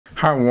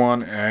Hi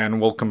everyone, and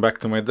welcome back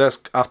to my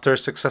desk. After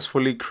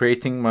successfully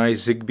creating my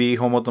Zigbee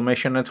home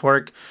automation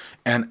network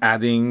and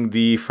adding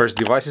the first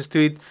devices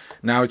to it,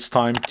 now it's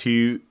time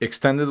to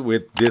extend it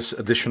with this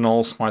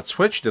additional smart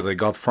switch that I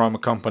got from a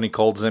company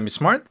called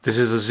Zemismart. This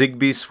is a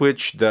Zigbee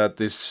switch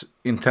that is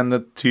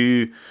intended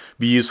to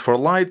be used for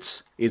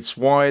lights. It's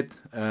white,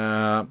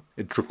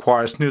 it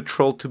requires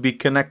neutral to be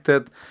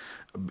connected.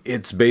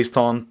 It's based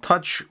on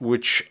touch,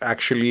 which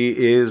actually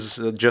is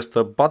just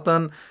a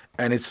button,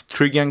 and it's a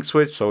 3-gang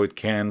switch, so it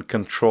can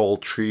control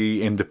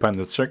 3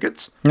 independent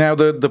circuits. Now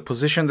the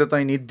position that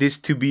I need this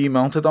to be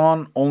mounted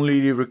on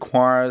only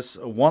requires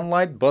one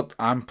light, but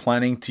I'm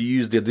planning to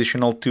use the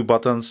additional 2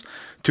 buttons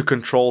to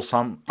control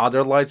some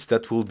other lights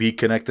that will be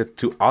connected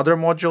to other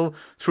module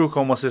through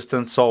Home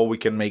Assistant, so we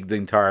can make the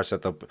entire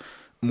setup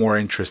more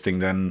interesting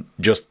than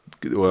just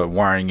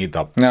wiring it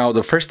up. Now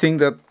the first thing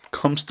that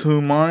comes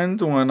to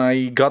mind when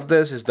I got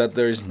this is that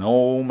there is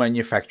no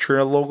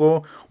manufacturer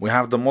logo. We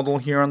have the model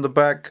here on the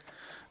back,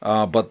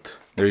 but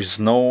there is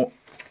no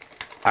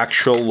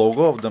actual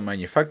logo of the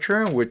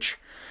manufacturer, which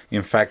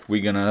in fact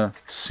we're gonna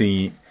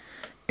see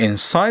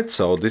inside.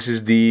 So this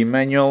is the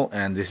manual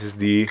and this is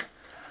the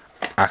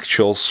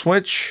actual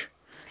switch.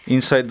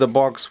 Inside the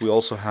box we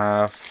also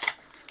have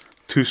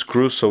 2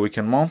 screws so we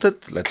can mount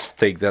it. Let's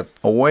take that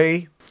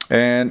away,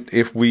 and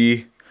if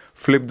we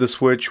flip the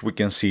switch, we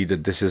can see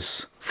that this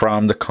is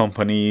from the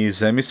company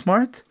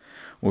Zemismart,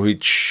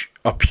 which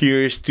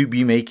appears to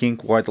be making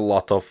quite a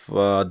lot of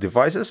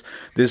devices.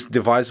 This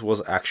device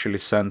was actually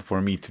sent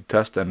for me to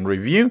test and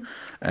review,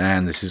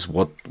 and this is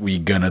what we're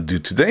gonna do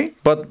today.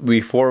 But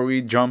before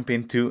we jump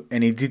into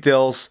any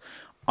details,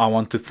 I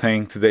want to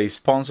thank today's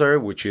sponsor,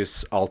 which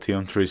is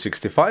Altium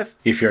 365.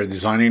 If you're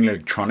designing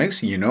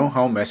electronics, you know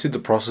how messy the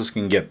process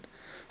can get.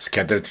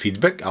 Scattered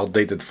feedback,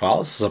 outdated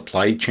files,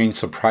 supply chain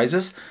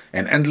surprises,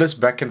 and endless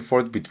back and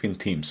forth between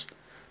teams.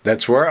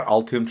 That's where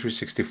Altium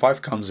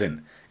 365 comes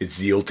in. It's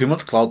the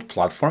ultimate cloud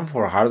platform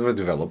for hardware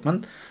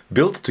development,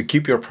 built to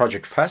keep your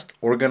project fast,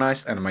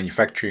 organized, and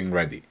manufacturing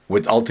ready.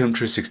 With Altium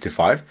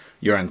 365,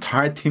 your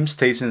entire team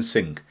stays in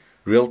sync.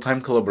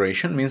 Real-time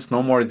collaboration means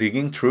no more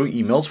digging through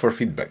emails for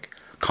feedback.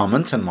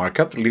 Comments and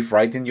markup live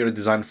right in your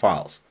design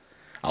files.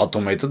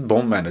 Automated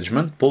BOM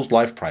management pulls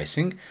live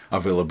pricing,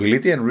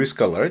 availability, and risk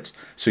alerts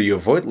so you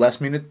avoid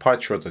last-minute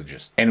part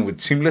shortages. And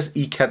with seamless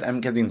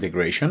ECAD-MCAD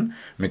integration,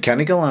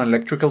 mechanical and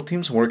electrical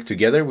teams work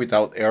together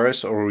without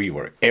errors or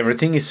rework.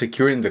 Everything is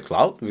secure in the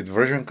cloud with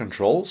version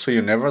control so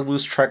you never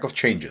lose track of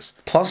changes.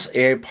 Plus,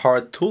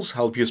 AI-powered tools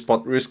help you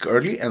spot risk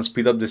early and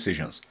speed up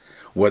decisions.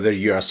 Whether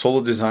you're a solo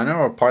designer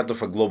or part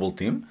of a global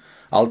team,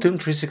 Altium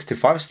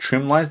 365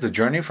 streamlines the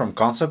journey from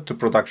concept to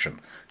production,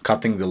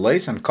 cutting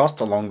delays and cost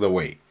along the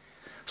way.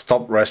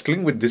 Stop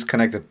wrestling with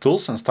disconnected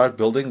tools and start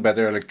building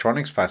better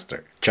electronics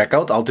faster. Check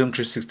out Altium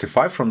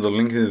 365 from the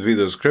link in the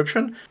video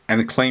description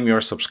and claim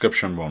your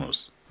subscription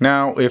bonus.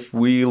 Now, if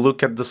we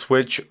look at the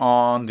switch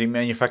on the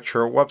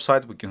manufacturer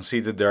website, we can see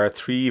that there are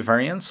 3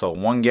 variants, so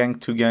 1-gang,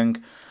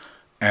 2-gang,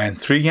 and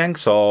 3-gang,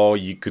 so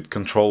you could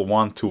control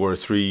 1, 2, or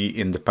 3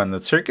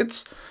 independent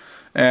circuits.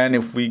 And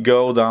if we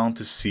go down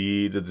to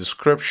see the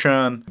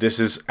description, this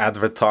is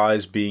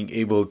advertised being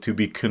able to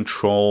be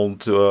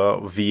controlled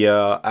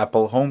via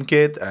Apple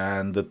HomeKit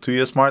and the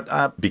Tuya Smart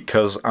app,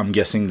 because I'm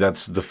guessing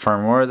that's the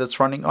firmware that's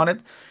running on it.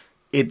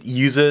 It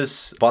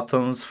uses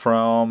buttons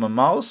from a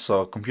mouse,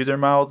 so a computer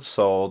mouse,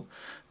 so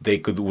they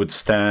could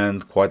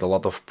withstand quite a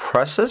lot of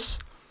presses.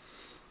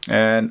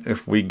 And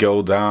if we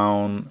go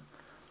down,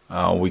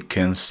 we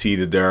can see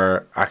that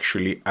they're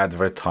actually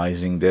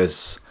advertising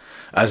this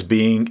as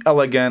being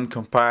elegant,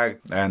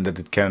 compact, and that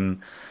it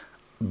can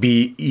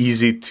be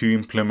easy to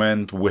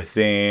implement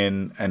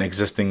within an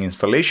existing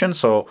installation.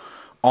 So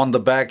on the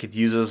back it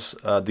uses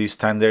the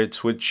standard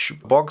switch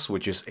box,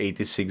 which is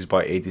 86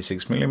 by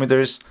 86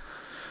 millimeters,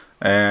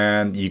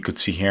 and you could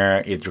see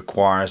here it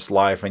requires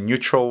live and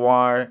neutral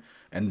wire,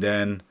 and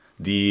then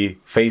the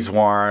phase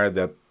wire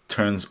that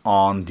turns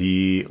on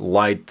the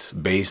light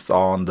based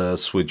on the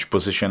switch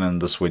position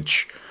and the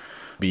switch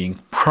being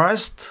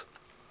pressed.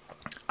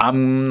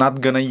 I'm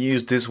not gonna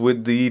use this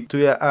with the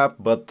Tuya app,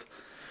 but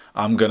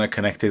I'm gonna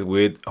connect it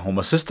with Home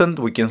Assistant.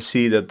 We can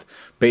see that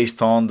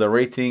based on the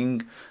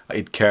rating,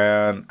 it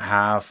can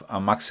have a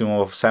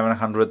maximum of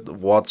 700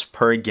 watts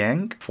per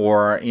gang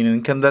for an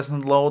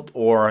incandescent load,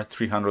 or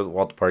 300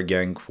 watt per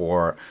gang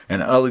for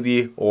an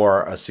LED,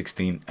 or a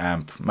 16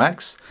 amp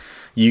max.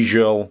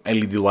 Usual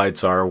LED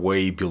lights are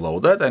way below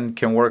that and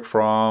can work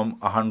from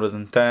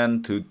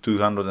 110 to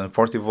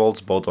 240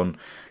 volts, both on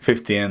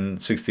 50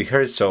 and 60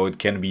 Hertz, so it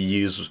can be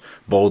used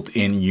both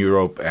in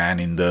Europe and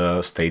in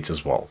the States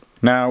as well.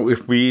 Now,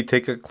 if we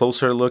take a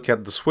closer look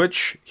at the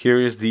switch, here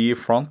is the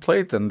front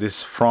plate, and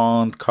this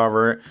front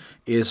cover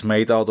is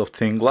made out of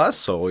thin glass,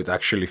 so it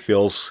actually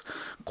feels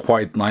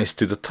quite nice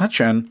to the touch.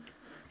 And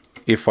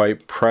if I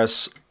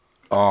press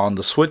on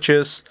the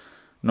switches,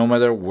 no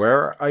matter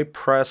where I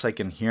press, I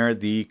can hear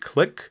the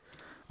click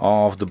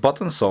of the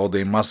button, so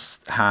they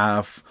must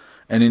have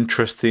an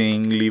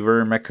interesting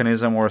lever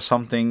mechanism or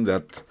something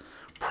that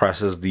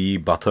presses the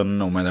button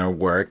no matter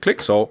where I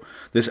click. So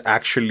this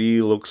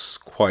actually looks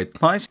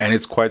quite nice, and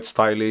it's quite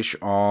stylish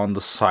on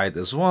the side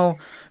as well.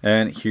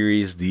 And here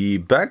is the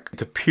back.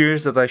 It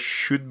appears that I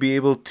should be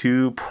able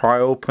to pry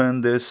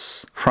open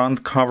this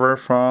front cover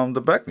from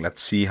the back.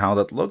 Let's see how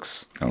that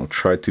looks. I'll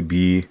try to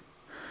be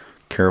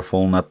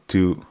careful not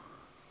to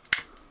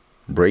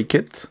break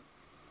it.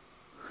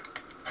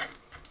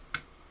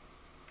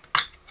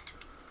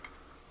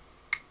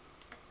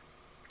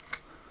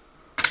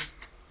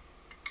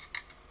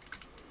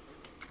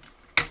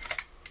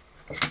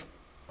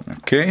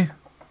 Okay,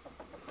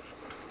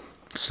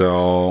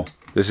 so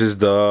this is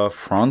the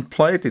front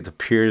plate. It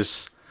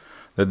appears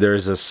that there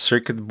is a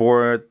circuit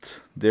board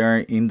there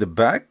in the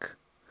back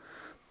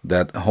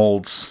that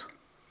holds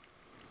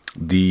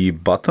the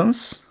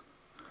buttons,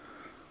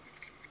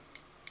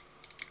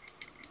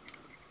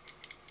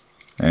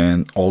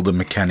 and all the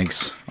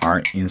mechanics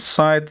are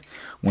inside.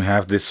 We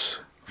have this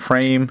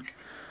frame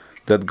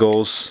that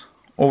goes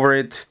over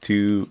it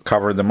to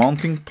cover the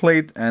mounting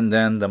plate, and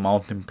then the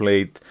mounting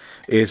plate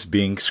is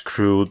being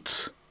screwed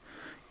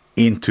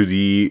into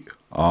the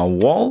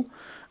wall.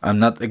 I'm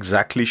not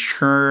exactly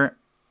sure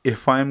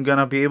if I'm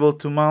gonna be able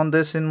to mount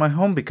this in my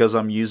home, because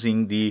I'm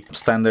using the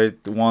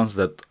standard ones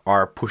that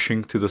are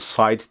pushing to the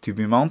side to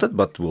be mounted,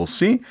 but we'll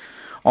see.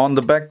 On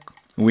the back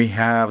we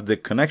have the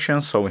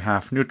connection, so we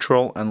have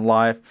neutral and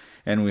live,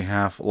 and we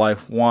have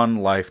live 1,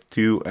 live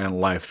 2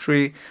 and live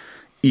 3,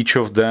 each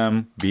of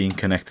them being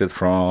connected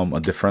from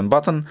a different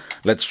button.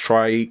 Let's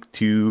try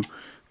to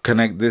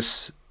connect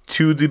this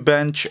to the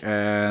bench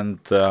and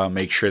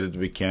make sure that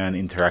we can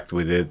interact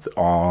with it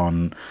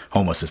on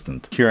Home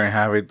Assistant. Here I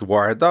have it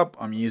wired up.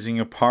 I'm using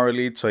a power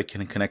lead so I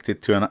can connect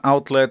it to an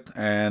outlet,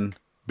 and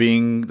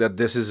being that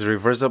this is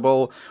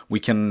reversible, we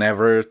can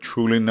never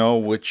truly know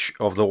which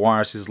of the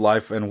wires is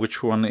live and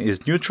which one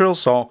is neutral.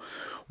 So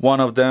one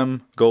of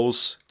them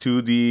goes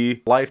to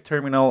the live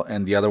terminal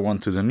and the other one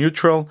to the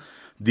neutral.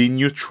 The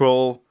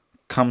neutral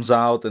comes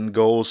out and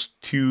goes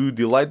to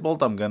the light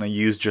bulb. I'm gonna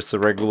use just a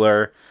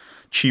regular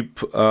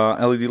cheap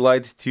LED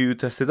light to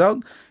test it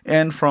out.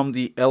 And from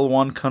the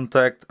L1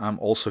 contact, I'm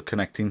also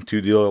connecting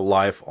to the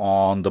live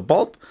on the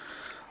bulb.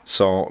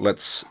 So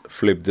let's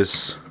flip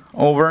this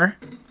over,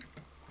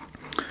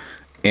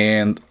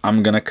 and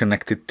I'm gonna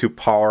connect it to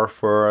power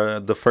for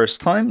the first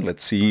time.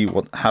 Let's see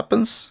what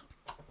happens.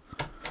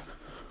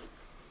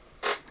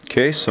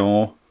 Okay,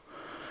 so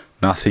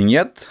nothing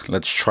yet.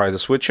 Let's try the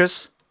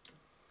switches.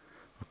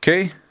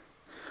 Okay,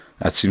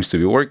 that seems to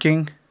be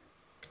working.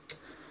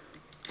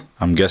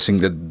 I'm guessing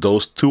that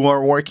those two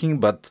are working,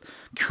 but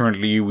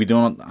currently we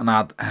do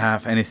not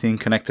have anything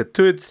connected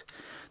to it.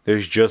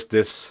 There's just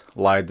this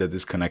light that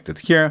is connected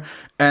here,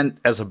 and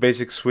as a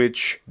basic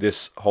switch,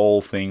 this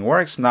whole thing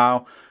works.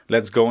 Now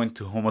let's go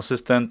into Home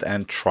Assistant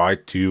and try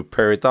to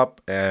pair it up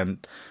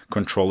and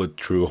control it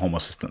through Home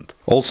Assistant.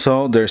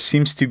 Also, there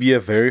seems to be a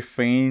very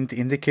faint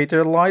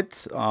indicator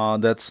light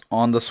that's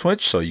on the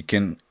switch, so you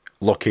can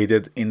locate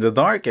it in the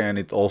dark, and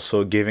it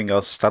also giving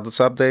us status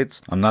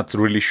updates. I'm not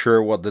really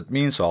sure what that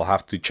means, so I'll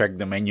have to check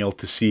the manual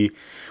to see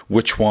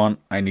which one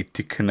I need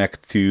to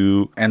connect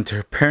to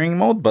enter pairing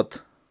mode,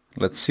 but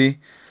let's see.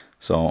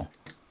 So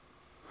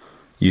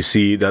you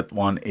see that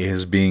one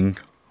is being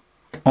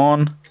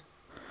on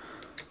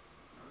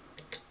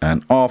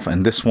and off,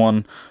 and this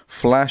one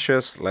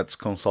flashes. Let's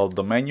consult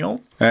the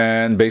manual,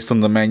 and based on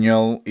the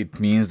manual it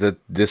means that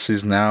this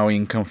is now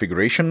in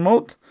configuration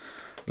mode.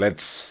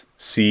 Let's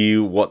see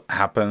what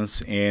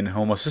happens in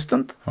Home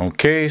Assistant.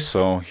 Okay,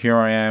 so here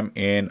I am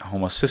in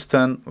Home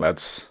Assistant.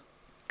 Let's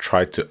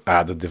try to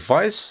add a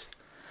device.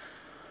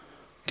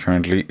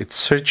 Currently it's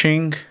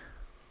searching.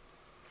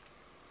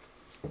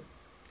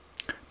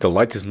 The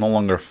light is no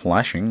longer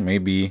flashing.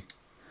 Maybe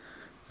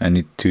I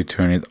need to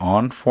turn it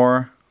on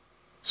for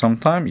some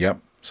time. Yep,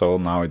 so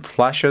now it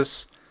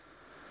flashes.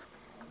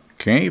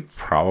 Okay,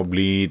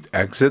 probably it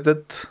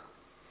exited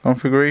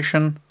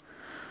configuration.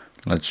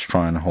 Let's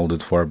try and hold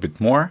it for a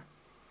bit more.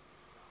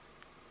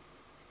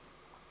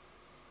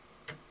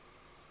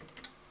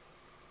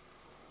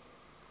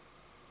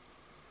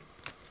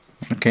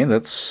 Okay,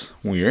 that's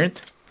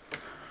weird.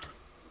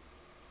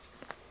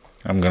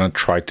 I'm gonna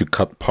try to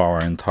cut power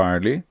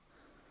entirely.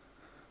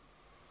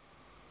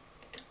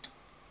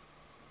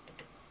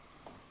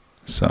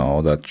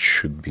 So that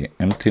should be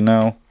empty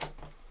now.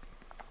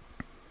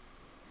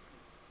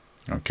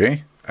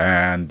 Okay,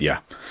 and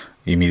yeah,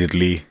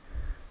 immediately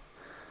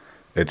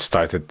it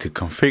started to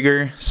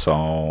configure,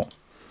 so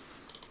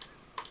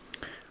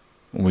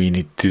we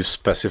need to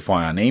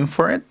specify a name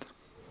for it.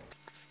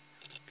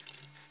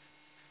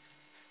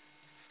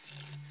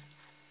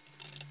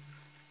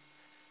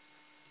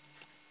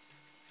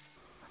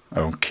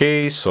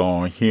 Okay,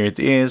 so here it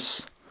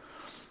is,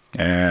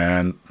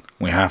 and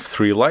we have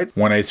 3 lights.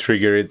 When I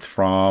trigger it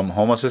from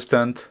Home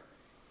Assistant,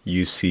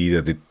 you see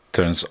that it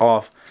turns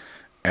off,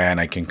 and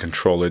I can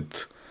control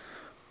it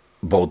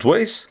both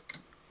ways.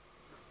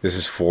 This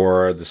is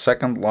for the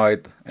second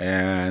light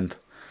and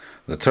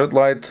the third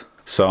light.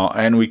 So,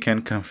 and we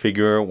can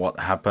configure what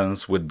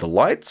happens with the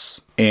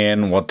lights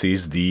and what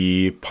is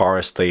the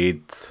power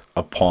state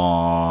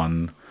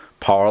upon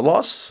power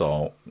loss.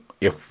 So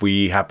if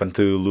we happen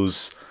to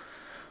lose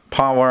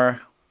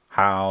power,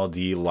 how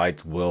the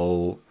light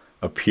will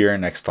appear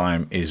next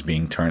time is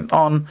being turned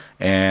on,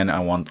 and I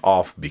want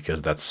off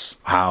because that's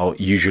how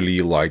usually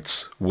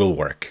lights will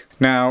work.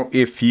 Now,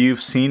 if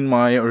you've seen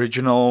my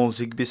original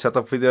Zigbee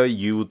setup video,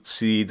 you would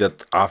see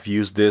that I've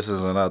used this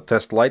as a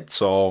test light,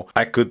 so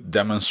I could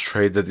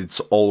demonstrate that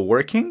it's all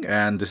working.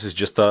 And this is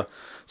just a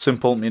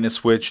simple mini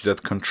switch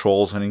that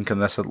controls an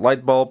incandescent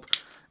light bulb,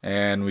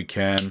 and we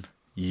can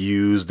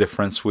use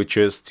different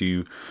switches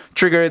to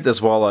trigger it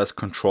as well as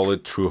control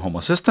it through Home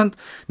Assistant.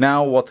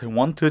 Now what I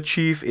want to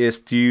achieve is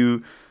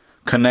to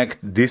connect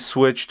this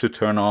switch to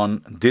turn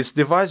on this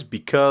device,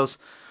 because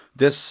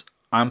this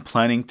I'm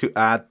planning to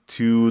add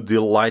to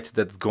the light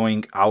that's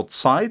going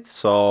outside,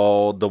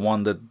 so the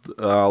one that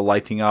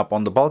lighting up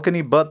on the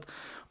balcony, but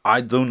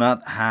I do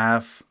not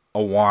have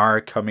a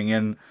wire coming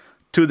in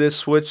to this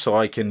switch, so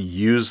I can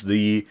use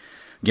the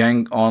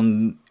gang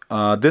on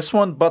this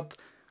one, but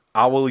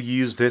I will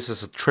use this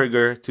as a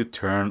trigger to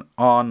turn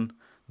on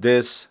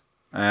this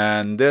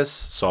and this.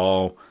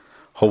 So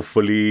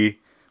hopefully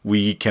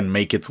we can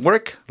make it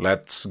work.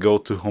 Let's go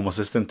to Home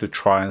Assistant to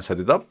try and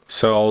set it up.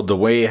 So the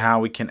way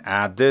how we can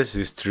add this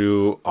is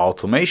through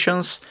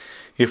automations.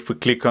 If we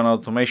click on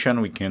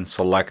automation, we can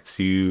select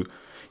to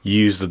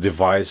use the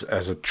device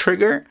as a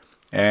trigger,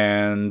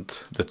 and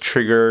the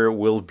trigger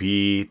will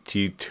be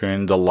to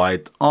turn the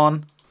light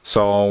on.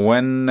 So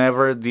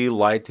whenever the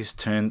light is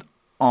turned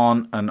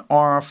on and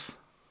off,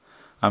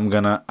 I'm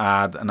gonna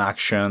add an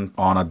action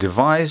on a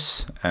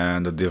device,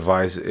 and the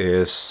device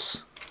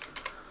is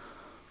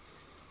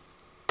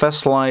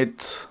test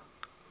light,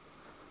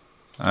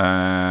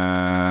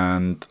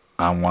 and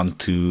I want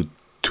to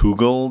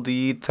toggle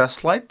the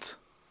test light.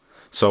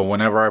 So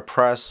whenever I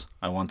press,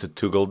 I want to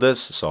toggle this.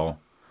 So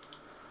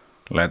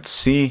let's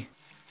see,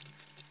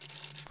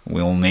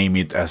 we'll name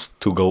it as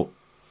toggle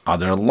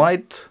other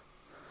light,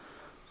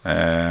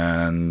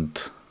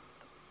 and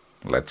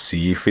let's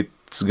see if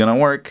it's gonna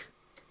work.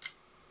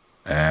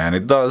 And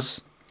it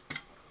does.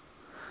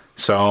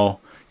 So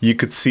you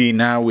could see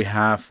now we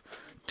have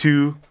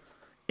two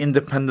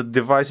independent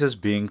devices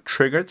being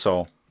triggered.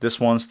 So this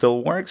one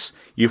still works.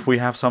 If we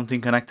have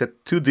something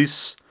connected to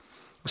this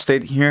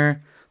state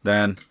here,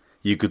 then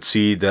you could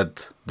see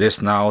that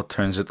this now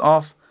turns it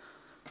off.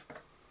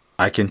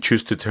 I can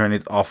choose to turn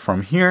it off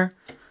from here,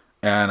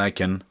 and I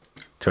can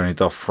turn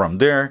it off from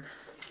there.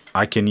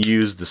 I can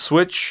use the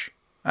switch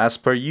as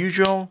per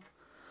usual,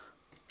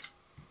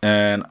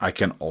 and I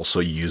can also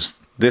use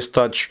this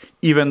touch,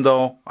 even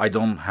though I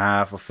don't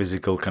have a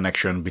physical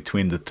connection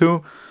between the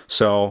two.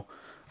 So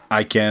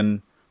I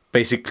can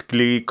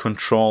basically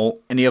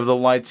control any of the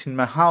lights in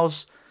my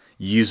house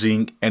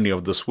using any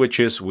of the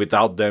switches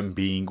without them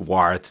being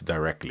wired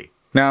directly.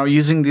 Now,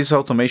 using this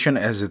automation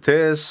as it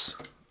is,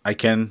 I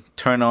can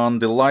turn on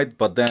the light,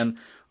 but then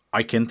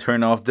I can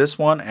turn off this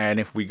one. And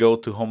if we go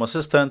to Home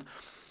Assistant,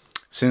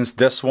 since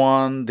this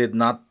one did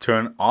not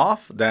turn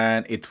off,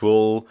 then it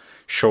will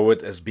show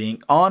it as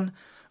being on,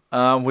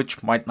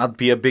 which might not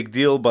be a big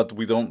deal, but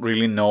we don't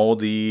really know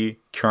the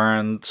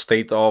current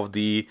state of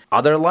the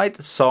other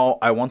light. So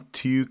I want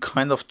to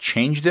kind of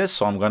change this.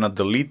 So I'm gonna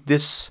delete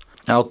this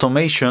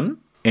automation,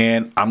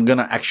 and I'm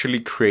gonna actually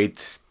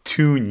create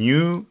two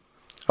new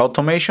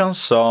automations.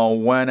 So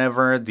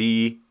whenever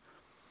the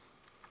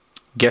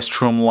guest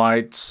room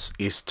lights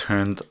is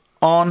turned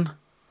on,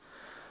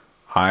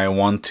 I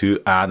want to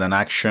add an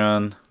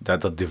action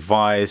that the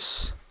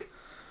device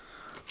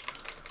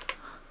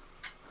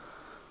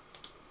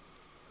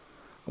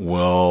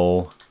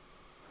will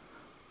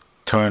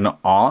turn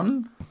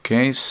on.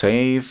 Okay,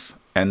 save.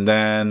 And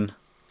then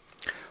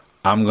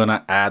I'm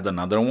gonna add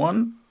another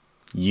one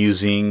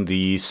using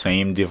the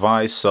same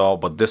device. So,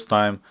 but this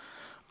time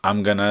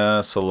I'm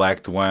gonna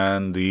select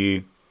when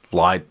the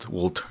light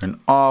will turn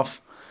off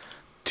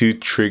to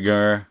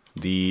trigger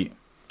the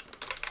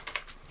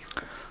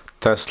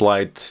test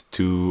light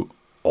to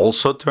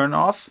also turn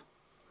off.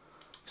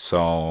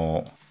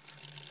 So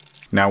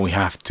now we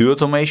have two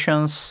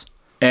automations,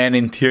 and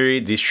in theory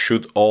this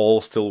should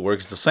all still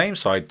works the same.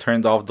 So I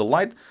turned off the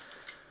light.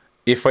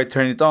 If I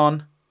turn it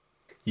on,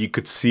 you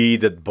could see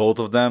that both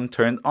of them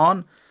turned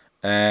on,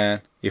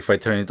 and if I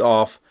turn it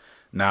off,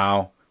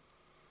 now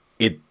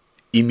it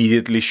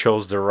immediately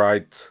shows the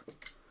right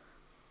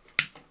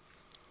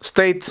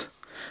state.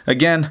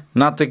 Again,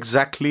 not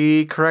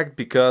exactly correct,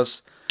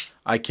 because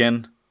I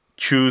can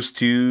choose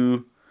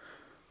to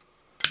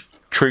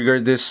trigger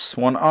this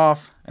one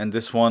off, and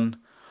this one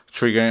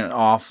triggering it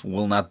off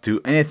will not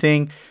do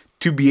anything.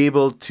 To be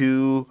able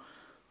to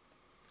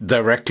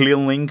directly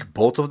link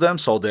both of them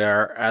so they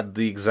are at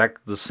the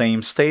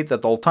same state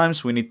at all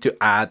times, we need to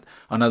add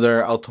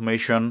another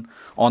automation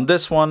on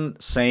this one,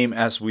 same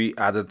as we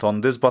added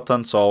on this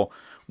button. So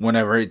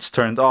whenever it's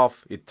turned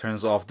off, it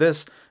turns off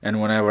this,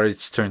 and whenever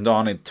it's turned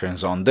on, it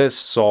turns on this.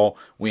 So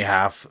we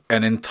have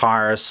an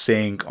entire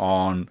sync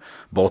on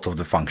both of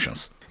the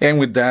functions. And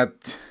with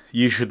that,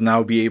 you should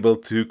now be able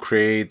to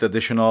create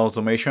additional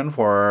automation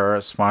for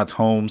a smart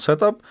home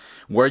setup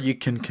where you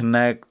can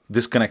connect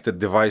disconnected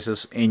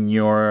devices in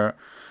your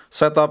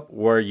setup,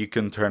 where you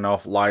can turn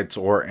off lights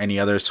or any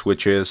other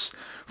switches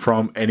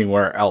from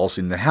anywhere else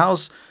in the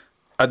house.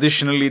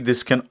 Additionally,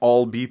 this can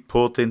all be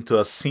put into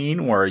a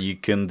scene where you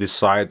can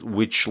decide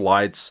which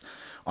lights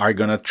are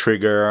gonna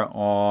trigger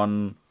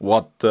on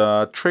what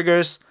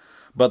triggers,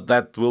 but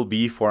that will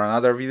be for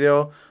another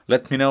video.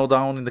 Let me know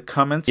down in the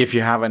comments if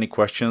you have any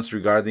questions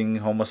regarding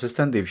Home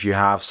Assistant, if you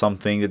have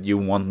something that you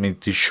want me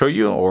to show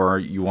you or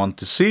you want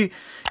to see.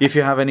 If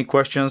you have any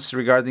questions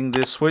regarding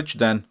this switch,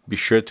 then be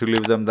sure to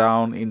leave them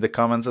down in the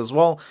comments as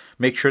well.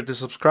 Make sure to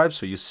subscribe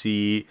so you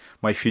see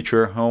my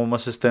future Home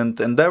Assistant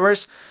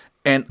endeavors,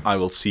 and I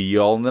will see you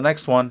all in the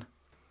next one.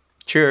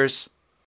 Cheers!